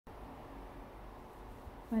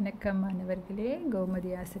வணக்கம் மாணவர்களே,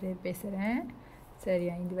 கோமதி ஆசிரியர் பேசுகிறேன். சரி,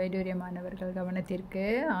 5 வைடூரிய மாணவர்கள் கவனத்திற்கு.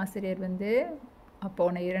 ஆசிரியர்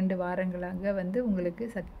போன 2 வாரங்களாக உங்களுக்கு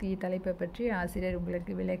சக்தி தலைப்பை பற்றி ஆசிரியர்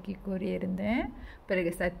உங்களுக்கு விளக்கி கூறியிருந்தேன்.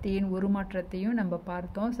 பிறகு சக்தியின் உருமாற்றத்தையும் நம்ம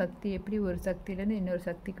பார்த்தோம். சக்தி எப்படி ஒரு சக்தியிலேருந்து இன்னொரு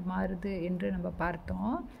சக்திக்கு மாறுது என்று நம்ம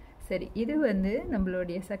பார்த்தோம். சரி, இது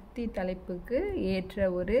நம்மளுடைய சக்தி தலைப்புக்கு ஏற்ற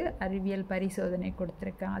ஒரு அறிவியல் பரிசோதனை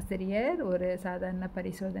கொடுத்துருக்க ஆசிரியர். ஒரு சாதாரண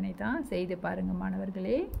பரிசோதனை தான், செய்து பாருங்கள்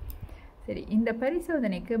மாணவர்களே. சரி, இந்த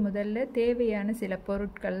பரிசோதனைக்கு முதல்ல தேவையான சில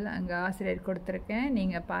பொருட்கள் அங்கே ஆசிரியர் கொடுத்துருக்கேன்,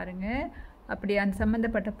 நீங்கள் பாருங்கள். அப்படி அந்த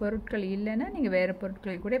சம்மந்தப்பட்ட பொருட்கள் இல்லைன்னா நீங்கள் வேறு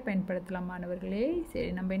பொருட்களை கூட பயன்படுத்தலாம் மாணவர்களே. சரி,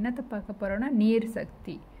 நம்ம என்னத்தை பார்க்க போகிறோன்னா நீர்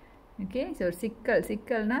சக்தி. ஓகே, ஸோ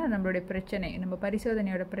சிக்கல்னால் நம்மளுடைய பிரச்சனை, நம்ம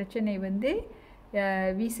பரிசோதனையோட பிரச்சனை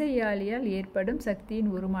விசையாழியால் ஏற்படும் சக்தியின்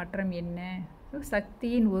உருமாற்றம் என்ன?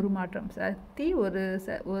 சக்தியின் உருமாற்றம், சக்தி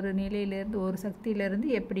ஒரு நிலையிலிருந்து ஒரு சக்தியிலிருந்து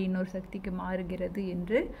எப்படி இன்னொரு சக்திக்கு மாறுகிறது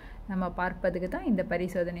என்று நம்ம பார்ப்பதுக்கு தான் இந்த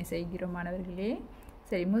பரிசோதனை செய்கிறோம் மாணவர்களே.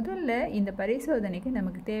 சரி, முதல்ல இந்த பரிசோதனைக்கு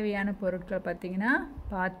நமக்கு தேவையான பொருட்கள் பார்த்திங்கன்னா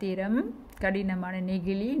பாத்திரம், கடினமான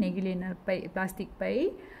நெகிழி பை, பிளாஸ்டிக் பை,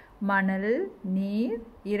 மணல், நீர்,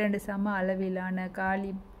 2 சம அளவிலான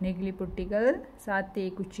காலி நெகிழி புட்டிகள், சாத்திய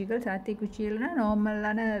குச்சிகள்னால்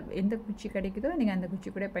நார்மலான எந்த குச்சி கிடைக்குதோ நீங்கள் அந்த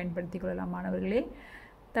குச்சி கூட பயன்படுத்தி கொள்ளலாம் மாணவர்களே.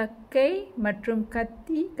 தக்கை மற்றும்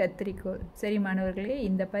கத்திரிக்கோல். சரி மாணவர்களே,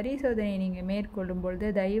 இந்த பரிசோதனையை நீங்கள் மேற்கொள்ளும் பொழுது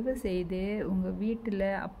தயவு செய்து உங்கள் வீட்டில்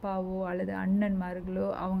அப்பாவோ அல்லது அண்ணன்மார்களோ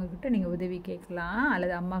அவங்கக்கிட்ட நீங்கள் உதவி கேட்கலாம்,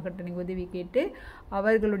 அல்லது அம்மா கிட்ட நீங்கள் உதவி கேட்டு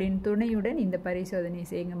அவர்களுடைய துணையுடன் இந்த பரிசோதனை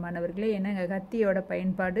செய்யுங்க மாணவர்களே. ஏன்னா கத்தியோட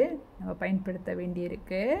பயன்பாடு நம்ம பயன்படுத்த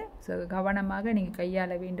வேண்டியிருக்கு. ஸோ கவனமாக நீங்கள்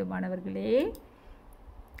கையாள வேண்டும் மாணவர்களே.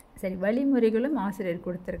 சரி, வழிமுறைகளும் ஆசிரியர்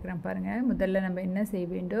கொடுத்துருக்குறேன் பாருங்கள். முதல்ல நம்ம என்ன செய்ய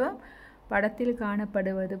வேண்டும்? படத்தில்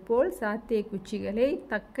காணப்படுவது போல் சாத்திய குச்சிகளை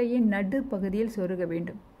தக்கையின் நடுப்பகுதியில் சொருக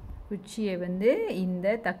வேண்டும். குச்சியை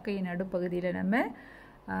இந்த தக்கையின் நடுப்பகுதியில் நம்ம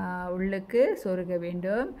உள்ளுக்கு சொருக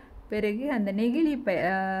வேண்டும். பிறகு அந்த நெகிழி பை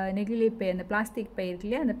அந்த பிளாஸ்டிக் பை இருக்கு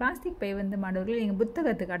இல்லையா, அந்த பிளாஸ்டிக் பை மாணவர்கள் நீங்கள்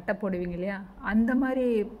புத்தகத்துக்கு அட்டை போடுவீங்க இல்லையா, அந்த மாதிரி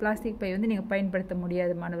பிளாஸ்டிக் பை நீங்கள் பயன்படுத்த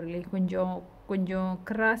முடியாது மாணவர்களே. கொஞ்சம்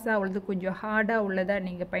கிராஸாக உள்ளது, கொஞ்சம் ஹார்டாக உள்ளதாக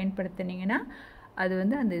நீங்கள் பயன்படுத்தினீங்கன்னா அது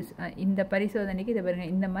அந்த இந்த பரிசோதனைக்கு இதை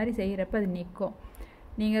பாருங்கள், இந்த மாதிரி செய்கிறப்ப அது நிற்கும்.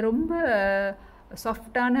 நீங்கள் ரொம்ப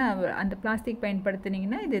சாஃப்டான அந்த பிளாஸ்டிக்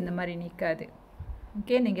பயன்படுத்தினீங்கன்னா இது இந்த மாதிரி நிற்காது.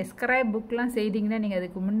 ஓகே, நீங்கள் ஸ்க்ராப் புக்லாம் செய்தீங்கன்னா நீங்கள்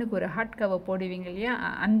அதுக்கு முன்னுக்கு ஒரு ஹார்ட் கவர் போடுவீங்க இல்லையா,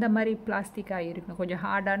 அந்த மாதிரி பிளாஸ்டிக்காக இருக்கணும், கொஞ்சம்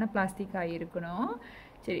ஹார்டான பிளாஸ்டிக்காக இருக்கணும்.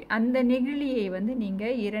 சரி, அந்த நெகிழியை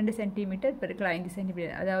நீங்கள் 2 சென்டிமீட்டர் பெருக்கலாம் 5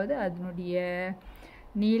 சென்டிமீட்டர், அதாவது அதனுடைய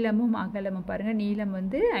நீளமும் அகலமும் பாருங்கள். நீளம்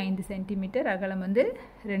 5 சென்டிமீட்டர், அகலம்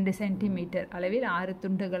 2 சென்டிமீட்டர் அளவில் 6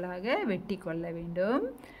 துண்டுகளாக வெட்டி கொள்ள வேண்டும்.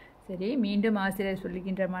 சரி, மீண்டும் ஆசிரியர்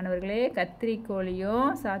சொல்லுகின்ற மாணவர்களே, கத்திரிக்கோலையும்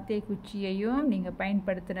சாத்திய குச்சியையும் நீங்கள்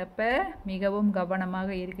பயன்படுத்தினப்ப மிகவும் கவனமாக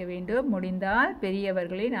இருக்க வேண்டும். முடிந்தால்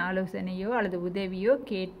பெரியவர்களின் ஆலோசனையோ அல்லது உதவியோ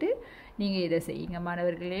கேட்டு நீங்கள் இதை செய்யுங்க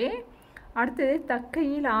மாணவர்களே. அடுத்தது,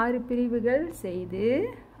 தக்கையில் 6 பிரிவுகள் செய்து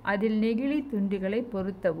அதில் நெகிழி துண்டுகளை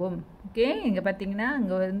பொருத்தவும். ஓகே, இங்கே பார்த்தீங்கன்னா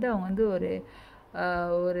அங்கே அவங்க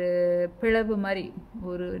ஒரு பிளவு மாதிரி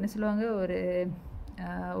என்ன சொல்லுவாங்க,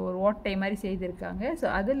 ஒரு ஓட்டை மாதிரி செய்திருக்காங்க. ஸோ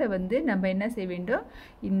அதில் நம்ம என்ன செய்ய வேண்டும்?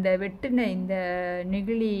 இந்த வெட்டின இந்த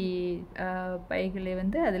நெகிழி பைகளை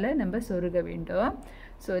அதில் நம்ம சொருக வேண்டும்.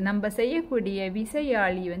 ஸோ நம்ம செய்யக்கூடிய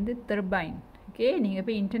விசையாழி டர்பைன். ஓகே, நீங்கள்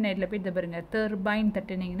போய் இன்டர்நெட்டில் போய் இதை பாருங்கள், டர்பைன்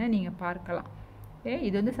தட்டினீங்கன்னா நீங்கள் பார்க்கலாம். ஓகே,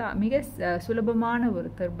 இது மிக சுலபமான ஒரு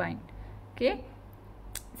டர்பைன். ஓகே,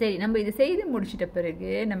 சரி, நம்ம இது செய்து முடிச்சிட்ட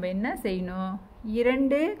பிறகு நம்ம என்ன செய்யணும்?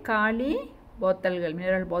 2 காலி போத்தல்கள்,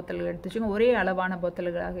 மினரல் போத்தல்கள் எடுத்து வச்சுக்கோங்க. ஒரே அளவான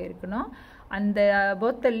போத்தல்களாக இருக்கணும். அந்த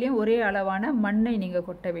போத்தல்லையும் ஒரே அளவான மண்ணை நீங்கள்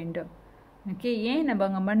கொட்ட வேண்டும். ஓகே, ஏன் நம்ம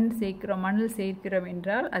அங்கே மணல் சேர்க்கிறோம்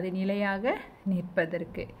என்றால் அது நிலையாக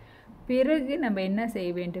நிற்பதற்கு. பிறகு நம்ம என்ன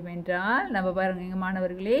செய்ய வேண்டும் என்றால், நம்ம பாருங்கள் எங்கள்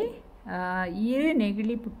மாணவர்களே, 2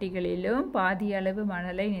 நெகிழி புட்டிகளிலும் பாதி அளவு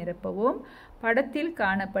மணலை நிரப்பவும். படத்தில்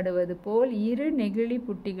காணப்படுவது போல் 2 நெகிழி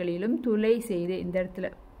புட்டிகளிலும் துளை செய்து இந்த இடத்துல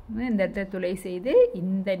துளை செய்து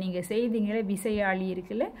இந்த நீங்கள் செய்தீங்களே விசையாழி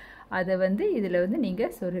இருக்குல்ல, அதை இதில்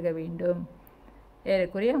நீங்கள் சொருக வேண்டும்.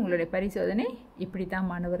 ஏறக்குறைய உங்களுடைய பரிசோதனை இப்படி தான்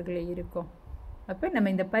மாணவர்களே இருக்கும். அப்போ நம்ம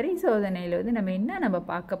இந்த பரிசோதனையில் நம்ம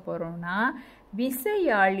பார்க்க போகிறோம்னா,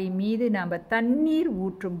 விசையாழி மீது நம்ம தண்ணீர்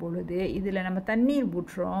ஊற்றும் பொழுது இதில் நம்ம தண்ணீர்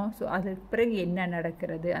ஊற்றுறோம். ஸோ அதற்கு பிறகு என்ன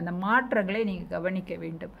நடக்கிறது, அந்த மாற்றங்களை நீங்கள் கவனிக்க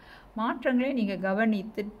வேண்டும். மாற்றங்களை நீங்கள்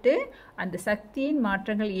கவனித்துட்டு அந்த சக்தியின்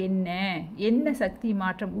மாற்றங்கள் என்ன சக்தி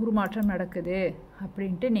உருமாற்றம் நடக்குது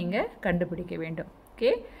அப்படின்ட்டு நீங்கள் கண்டுபிடிக்க வேண்டும்.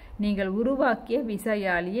 ஓகே, நீங்கள் உருவாக்கிய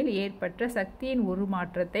விசையாழியில் ஏற்பட்ட சக்தியின்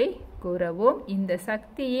உருமாற்றத்தை கூறவும். இந்த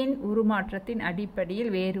சக்தியின் உருமாற்றத்தின்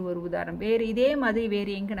அடிப்படையில் வேறு ஒரு உதாரணம், இதே மாதிரி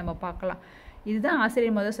வேறு எங்கே நம்ம பார்க்கலாம். இதுதான்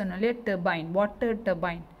ஆசிரியர் முதல் சொன்னோம் இல்லையா, டர்பைன், வாட்டர்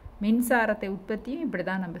டர்பைன், மின்சாரத்தை உற்பத்தியும் இப்படி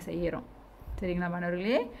தான் நம்ம செய்கிறோம். சரிங்களா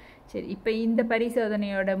மாணவர்களே? சரி, இப்போ இந்த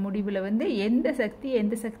பரிசோதனையோட முடிவில் வந்து எந்த சக்தி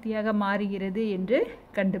எந்த சக்தியாக மாறுகிறது என்று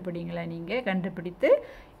கண்டுபிடிங்களா. நீங்கள் கண்டுபிடித்து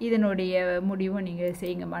இதனுடைய முடிவும் நீங்கள்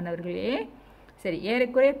செய்யுங்க மாணவர்களே. சரி,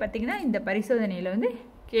 ஏறக்குறைய பார்த்திங்கன்னா இந்த பரிசோதனையில் வந்து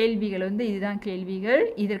கேள்விகள் வந்து இதுதான் கேள்விகள்.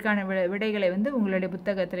 இதற்கான விடைகளை வந்து உங்களுடைய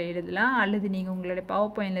புத்தகத்தில் எழுதலாம், அல்லது நீங்கள் உங்களுடைய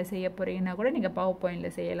பவர் பாயிண்டில் செய்ய போகிறீங்கன்னா கூட நீங்கள் பவர்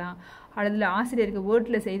பாயிண்டில் செய்யலாம், அல்லது ஆசிரியருக்கு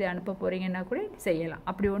வேர்டில் செய்து அனுப்ப போகிறீங்கன்னா கூட செய்யலாம்.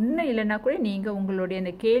 அப்படி ஒன்றும் இல்லைன்னா கூட நீங்கள் உங்களுடைய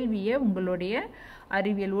அந்த கேள்வியை உங்களுடைய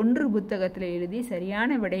அறிவியல் 1 புத்தகத்தில் எழுதி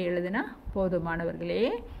சரியான விடை எழுதுனா போதுமானவர்களே.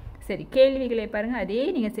 சரி, கேள்விகளை பாருங்கள், அதே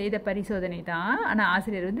நீங்கள் செய்த பரிசோதனை தான், ஆனால்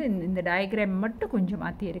ஆசிரியர் வந்து இந்த டயக்ராம் மட்டும் கொஞ்சம்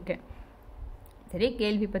மாற்றியிருக்கேன். சரி,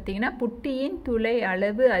 கேள்வி பார்த்தீங்கன்னா, புட்டியின் துளை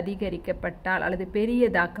அளவு அதிகரிக்கப்பட்டால் அல்லது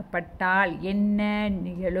பெரியதாக்கப்பட்டால் என்ன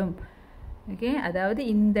நிகழும்? ஓகே, அதாவது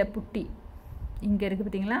இந்த புட்டி இங்கே இருக்குது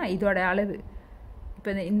பார்த்தீங்களா, இதோட அளவு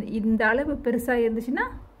இப்போ இந்த அளவு பெருசாக இருந்துச்சுன்னா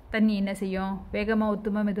தண்ணி என்ன செய்யும்? வேகமாக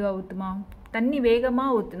ஊற்றுமா மெதுவாக ஊற்றுமா? தண்ணி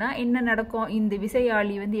வேகமாக ஊற்றுனா என்ன நடக்கும்? இந்த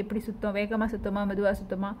விசையாழி வந்து எப்படி சுத்தம்? வேகமாக சுத்தமா மெதுவாக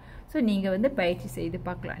சுத்தமா? ஸோ நீங்கள் வந்து பயிற்சி செய்து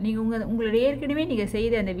பார்க்கலாம். நீங்கள் உங்களுடைய ஏற்கனவே நீங்கள்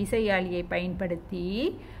செய்த அந்த விசையாழியை பயன்படுத்தி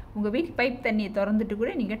உங்கள் வீட்டு பைப் தண்ணியை திறந்துட்டு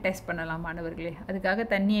கூட நீங்கள் டெஸ்ட் பண்ணலாம் மாணவர்களே. அதுக்காக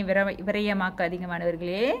தண்ணியை விரயமாக்காதீங்க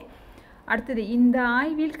மாணவர்களே. அடுத்தது, இந்த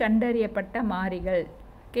ஆய்வில் கண்டறியப்பட்ட மாறிகள்.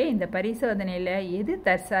 ஓகே, இந்த பரிசோதனையில் எது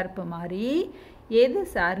தற்சார்பு மாறி, எது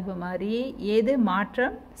சார்பு மாறி, எது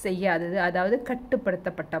மாற்றம் செய்யாதது, அதாவது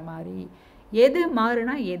கட்டுப்படுத்தப்பட்ட மாறி, எது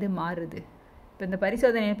மாறுனா எது மாறுது. இப்போ இந்த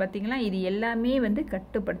பரிசோதனையை பார்த்தீங்கன்னா இது எல்லாமே வந்து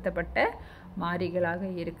கட்டுப்படுத்தப்பட்ட மாறிகளாக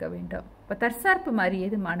இருக்க வேண்டும். இப்போ தற்சார்பு மாறி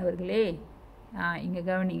எது மாணவர்களே? இங்கே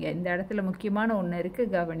கவனிங்க, இந்த இடத்துல முக்கியமான ஒன்று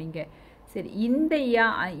இருக்குது, கவனிங்க. சரி,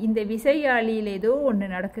 இந்த விசையாழியில் ஏதோ ஒன்று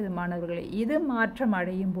நடக்குது மாணவர்களே. இது மாற்றம்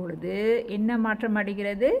அடையும் பொழுது என்ன மாற்றம்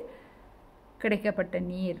அடைகிறது? கிடைக்கப்பட்ட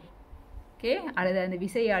நீர், ஓகே, அல்லது அந்த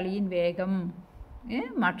விசையாழியின் வேகம்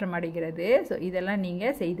மாற்றம் அடைகிறது. ஸோ இதெல்லாம்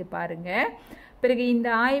நீங்கள் செய்து பாருங்கள். பிறகு இந்த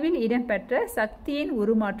ஆய்வில் இடம்பெற்ற சக்தியின்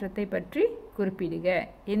உருமாற்றத்தை பற்றி குறிப்பிடுக.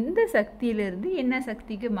 எந்த சக்தியிலிருந்து என்ன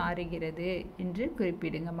சக்திக்கு மாறுகிறது என்று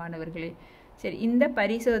குறிப்பிடுங்க மாணவர்களே. சரி, இந்த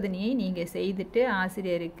பரிசோதனையை நீங்கள் செய்துட்டு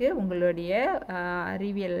ஆசிரியருக்கு உங்களுடைய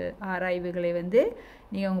அறிவியல் ஆராய்வுகளை வந்து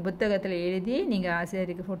நீங்கள் உங்கள் புத்தகத்தில் எழுதி நீங்கள்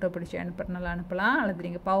ஆசிரியருக்கு ஃபோட்டோ பிடிச்சி அனுப்புறனாலும் அனுப்பலாம், அல்லது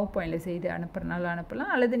நீங்கள் பவர் பாயிண்டில் செய்து அனுப்புறனாலும்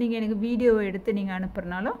அனுப்பலாம், அல்லது நீங்கள் எனக்கு வீடியோவை எடுத்து நீங்கள்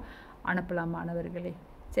அனுப்புறனாலும் அனுப்பலாம் மாணவர்களே.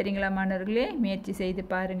 சரிங்களா மாணவர்களே? முயற்சி செய்து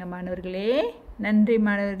பாருங்கள் மாணவர்களே. நன்றி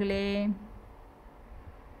மாணவர்களே.